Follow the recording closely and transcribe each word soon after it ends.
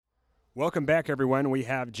Welcome back, everyone. We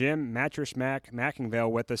have Jim Mattress Mack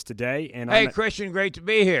Mackingvale with us today, and Hey, Christian, great to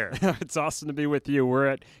be here. it's awesome to be with you. We're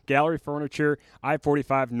at Gallery Furniture,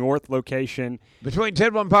 I-45 North location. Between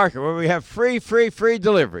Tidwell and Parker, where we have free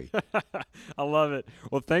delivery. I love it.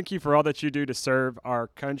 Well, thank you for all that you do to serve our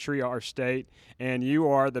country, our state, and you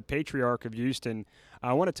are the patriarch of Houston.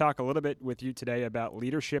 I want to talk a little bit with you today about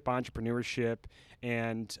leadership, entrepreneurship,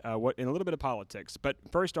 and a little bit of politics. But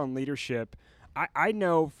first on leadership, I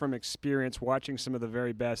know from experience watching some of the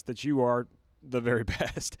very best that you are the very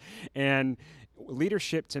best. And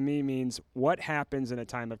leadership to me means what happens in a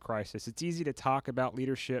time of crisis. It's easy to talk about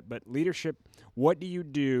leadership, but leadership, what do you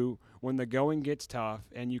do when the going gets tough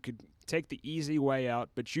and you could take the easy way out,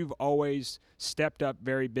 but you've always stepped up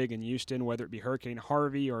very big in Houston, whether it be Hurricane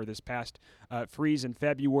Harvey or this past freeze in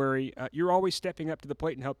February. You're always stepping up to the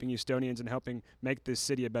plate and helping Houstonians and helping make this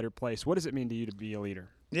city a better place. What does it mean to you to be a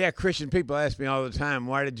leader? Yeah, Christian, people ask me all the time,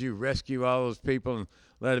 why did you rescue all those people and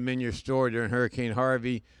let them in your store during Hurricane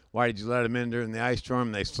Harvey? Why did you let them in during the ice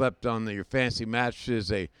storm? They slept on your fancy mattresses.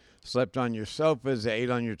 They slept on your sofas. They ate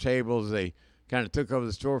on your tables. They kind of took over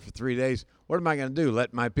the store for 3 days. What am I going to do?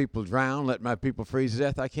 Let my people drown? Let my people freeze to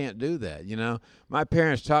death? I can't do that, you know. My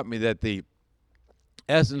parents taught me that the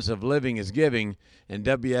essence of living is giving, and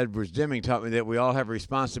W. Edwards Deming taught me that we all have a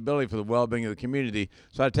responsibility for the well-being of the community.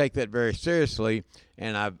 So I take that very seriously,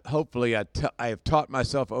 and I have taught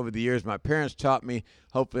myself over the years. My parents taught me.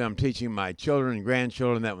 Hopefully I'm teaching my children and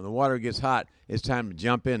grandchildren that when the water gets hot, it's time to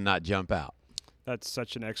jump in, not jump out. That's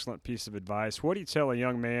such an excellent piece of advice. What do you tell a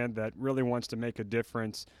young man that really wants to make a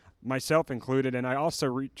difference, myself included, and I also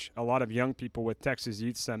reach a lot of young people with Texas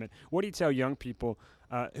Youth Summit. What do you tell young people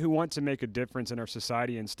who want to make a difference in our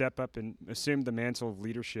society and step up and assume the mantle of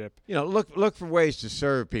leadership? You know, look for ways to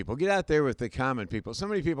serve people. Get out there with the common people. So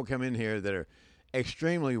many people come in here that are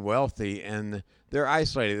extremely wealthy, and they're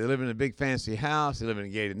isolated. They live in a big fancy house. They live in a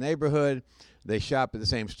gated neighborhood. They shop at the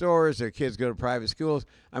same stores. Their kids go to private schools.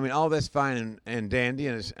 I mean, all that's fine and dandy,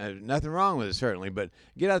 and there's nothing wrong with it, certainly. But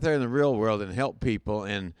get out there in the real world and help people.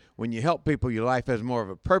 And when you help people, your life has more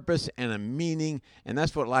of a purpose and a meaning, and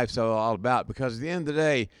that's what life's all about. Because at the end of the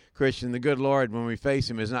day, Christian, the good Lord, when we face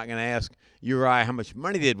him, is not going to ask you or I how much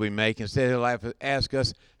money did we make. Instead, he'll ask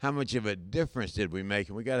us how much of a difference did we make,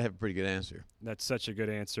 and we got to have a pretty good answer. That's such a good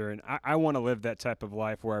answer, and I want to live that type of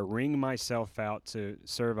life where I wring myself out to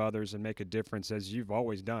serve others and make a difference, as you've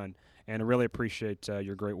always done, and I really appreciate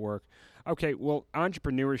your great work. Okay, well,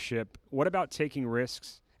 entrepreneurship, what about taking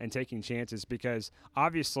risks and taking chances? Because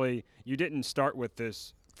obviously you didn't start with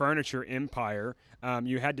this furniture empire.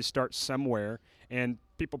 You had to start somewhere, and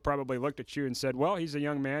people probably looked at you and said, well, he's a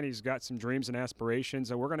young man, he's got some dreams and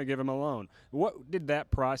aspirations, and we're going to give him a loan. What did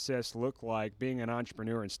that process look like, being an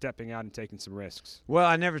entrepreneur and stepping out and taking some risks? Well,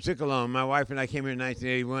 I never took a loan. My wife and I came here in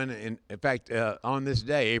 1981, and in fact, on this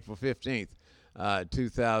day, April 15th,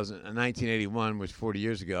 1981, which 40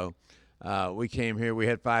 years ago, we came here. We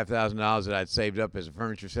had $5,000 that I'd saved up as a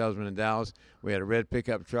furniture salesman in Dallas. We had a red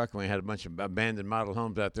pickup truck, and we had a bunch of abandoned model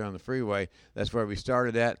homes out there on the freeway. That's where we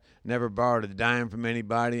started at. Never borrowed a dime from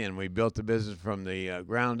anybody, and we built the business from the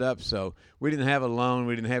ground up. So we didn't have a loan.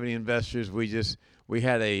 We didn't have any investors. We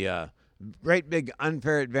had a great big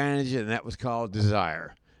unfair advantage, and that was called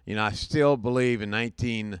desire. You know, I still believe in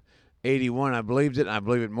 1981, I believed it, and I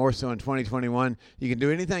believe it more so in 2021. You can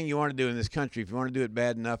do anything you want to do in this country. If you want to do it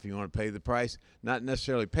bad enough, you want to pay the price. Not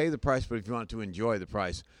necessarily pay the price, but if you want to enjoy the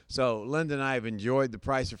price. So Linda and I have enjoyed the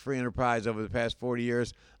price of free enterprise over the past 40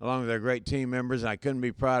 years, along with our great team members. And I couldn't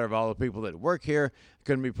be prouder of all the people that work here. I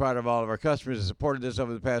couldn't be prouder of all of our customers that supported us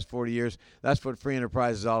over the past 40 years. That's what free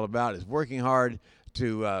enterprise is all about, is working hard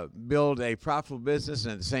to build a profitable business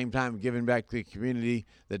and at the same time giving back to the community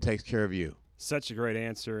that takes care of you. Such a great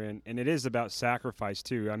answer, and it is about sacrifice,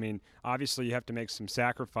 too. I mean, obviously you have to make some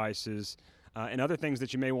sacrifices and other things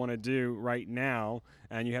that you may want to do right now,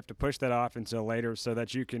 and you have to push that off until later so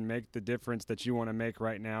that you can make the difference that you want to make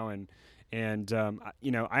right now. And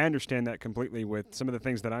you know, I understand that completely with some of the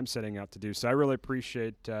things that I'm setting out to do. So I really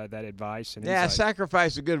appreciate that advice and yeah, insight.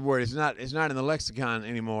 Sacrifice is a good word. It's not in the lexicon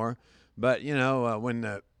anymore, but, you know, when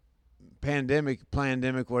the pandemic,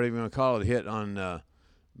 whatever you want to call it, hit on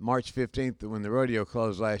March 15th, when the rodeo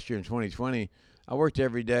closed last year in 2020, I worked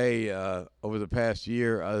every day over the past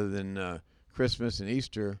year other than Christmas and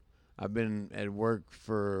Easter. I've been at work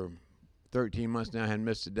for 13 months now. I hadn't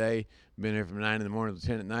missed a day. Been here from 9 in the morning to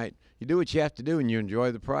 10 at night. You do what you have to do, and you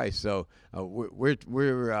enjoy the price. So we're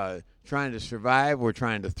trying to survive. We're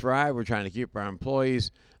trying to thrive. We're trying to keep our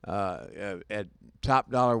employees at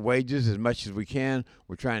top dollar wages as much as we can.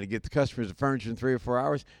 We're trying to get the customers the furniture in 3 or 4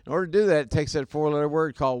 hours. In order to do that, it takes that 4-letter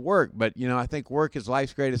word called work. But, I think work is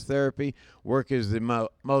life's greatest therapy. Work is the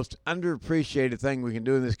most underappreciated thing we can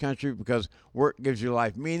do in this country, because work gives your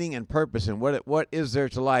life meaning and purpose. And what is there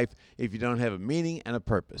to life if you don't have a meaning and a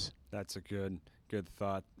purpose? That's a good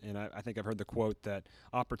thought. And I think I've heard the quote that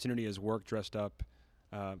opportunity is work dressed up.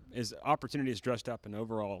 Opportunity is dressed up in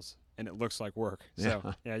overalls, and it looks like work.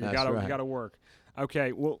 So you gotta work.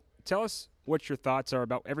 Okay, well, tell us what your thoughts are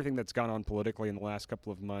about everything that's gone on politically in the last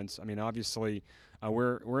couple of months. I mean, obviously,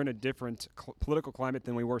 we're in a different political climate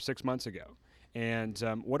than we were 6 months ago. And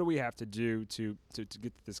what do we have to do to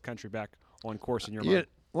get this country back on course in your mind?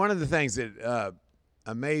 One of the things that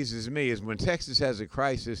amazes me is when Texas has a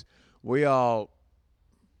crisis, we all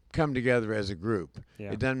come together as a group.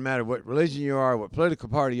 Yeah. It doesn't matter what religion you are, what political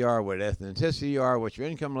party you are, what ethnicity you are, what your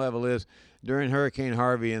income level is. During Hurricane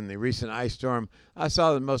Harvey and the recent ice storm, I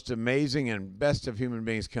saw the most amazing and best of human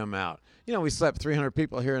beings come out. We slept 300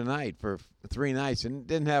 people here a night for 3 nights and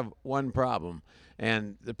didn't have one problem.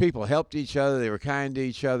 And the people helped each other. They were kind to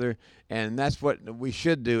each other. And that's what we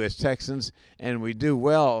should do as Texans. And we do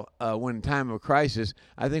well when in time of crisis.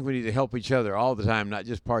 I think we need to help each other all the time, not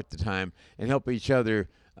just part of the time, and help each other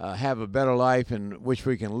have a better life in which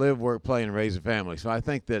we can live, work, play, and raise a family. So I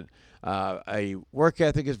think that a work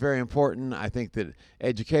ethic is very important. I think that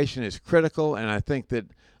education is critical, and I think that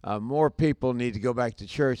more people need to go back to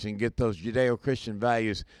church and get those Judeo-Christian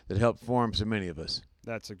values that help form so many of us.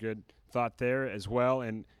 That's a good thought there as well.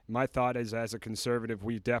 And my thought is, as a conservative,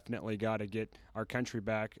 we definitely got to get our country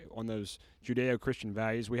back on those Judeo-Christian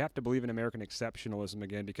values. We have to believe in American exceptionalism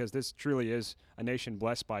again, because this truly is a nation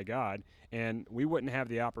blessed by God, and we wouldn't have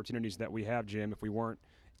the opportunities that we have, Jim, if we weren't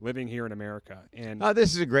living here in America. And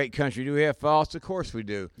this is a great country. Do we have faults? Of course we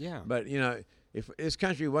do. Yeah. But if this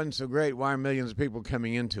country wasn't so great, why are millions of people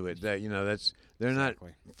coming into it? They're Exactly. not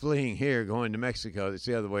fleeing here, going to Mexico. It's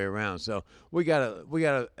the other way around. So we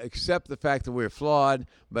gotta accept the fact that we're flawed,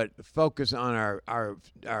 but focus on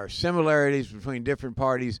our similarities between different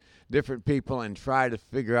parties, different people, and try to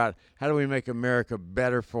figure out how do we make America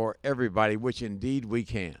better for everybody, which indeed we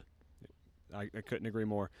can. I couldn't agree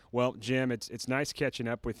more. Well, Jim, it's nice catching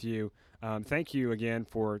up with you. Thank you again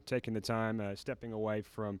for taking the time, stepping away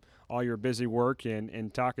from all your busy work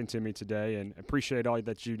and talking to me today, and appreciate all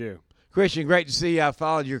that you do. Christian, great to see you. I've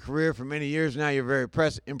followed your career for many years now. You're a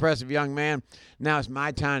very impressive young man. Now it's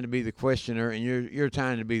my time to be the questioner, and your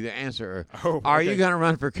time to be the answerer. Oh, okay. Are you going to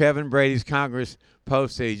run for Kevin Brady's Congress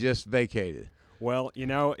post that he just vacated? Well,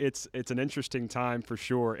 it's an interesting time for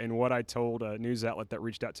sure, and what I told a news outlet that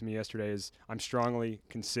reached out to me yesterday is I'm strongly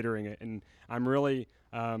considering it, and I'm really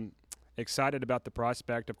excited about the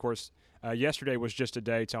prospect. Of course, yesterday was just a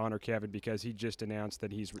day to honor Kevin because he just announced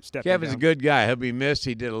that he's stepping down. Kevin's a good guy. He'll be missed.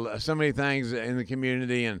 He did so many things in the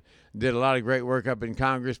community and did a lot of great work up in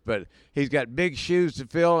Congress, but he's got big shoes to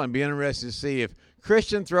fill, and be interested to see if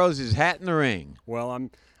Christian throws his hat in the ring. Well,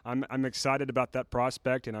 I'm excited about that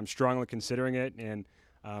prospect, and I'm strongly considering it. And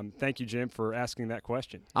thank you, Jim, for asking that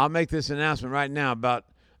question. I'll make this announcement right now about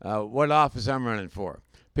what office I'm running for.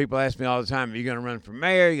 People ask me all the time, are you going to run for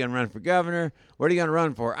mayor? Are you going to run for governor? What are you going to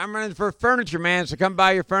run for? I'm running for furniture, man, so come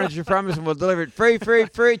buy your furniture from us, and we'll deliver it free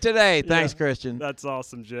today. Thanks, Christian. That's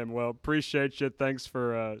awesome, Jim. Well, appreciate you. Thanks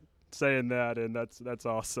for saying that, and that's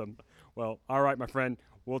awesome. Well, all right, my friend.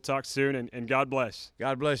 We'll talk soon, and God bless.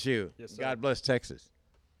 God bless you. Yes, sir. God bless Texas.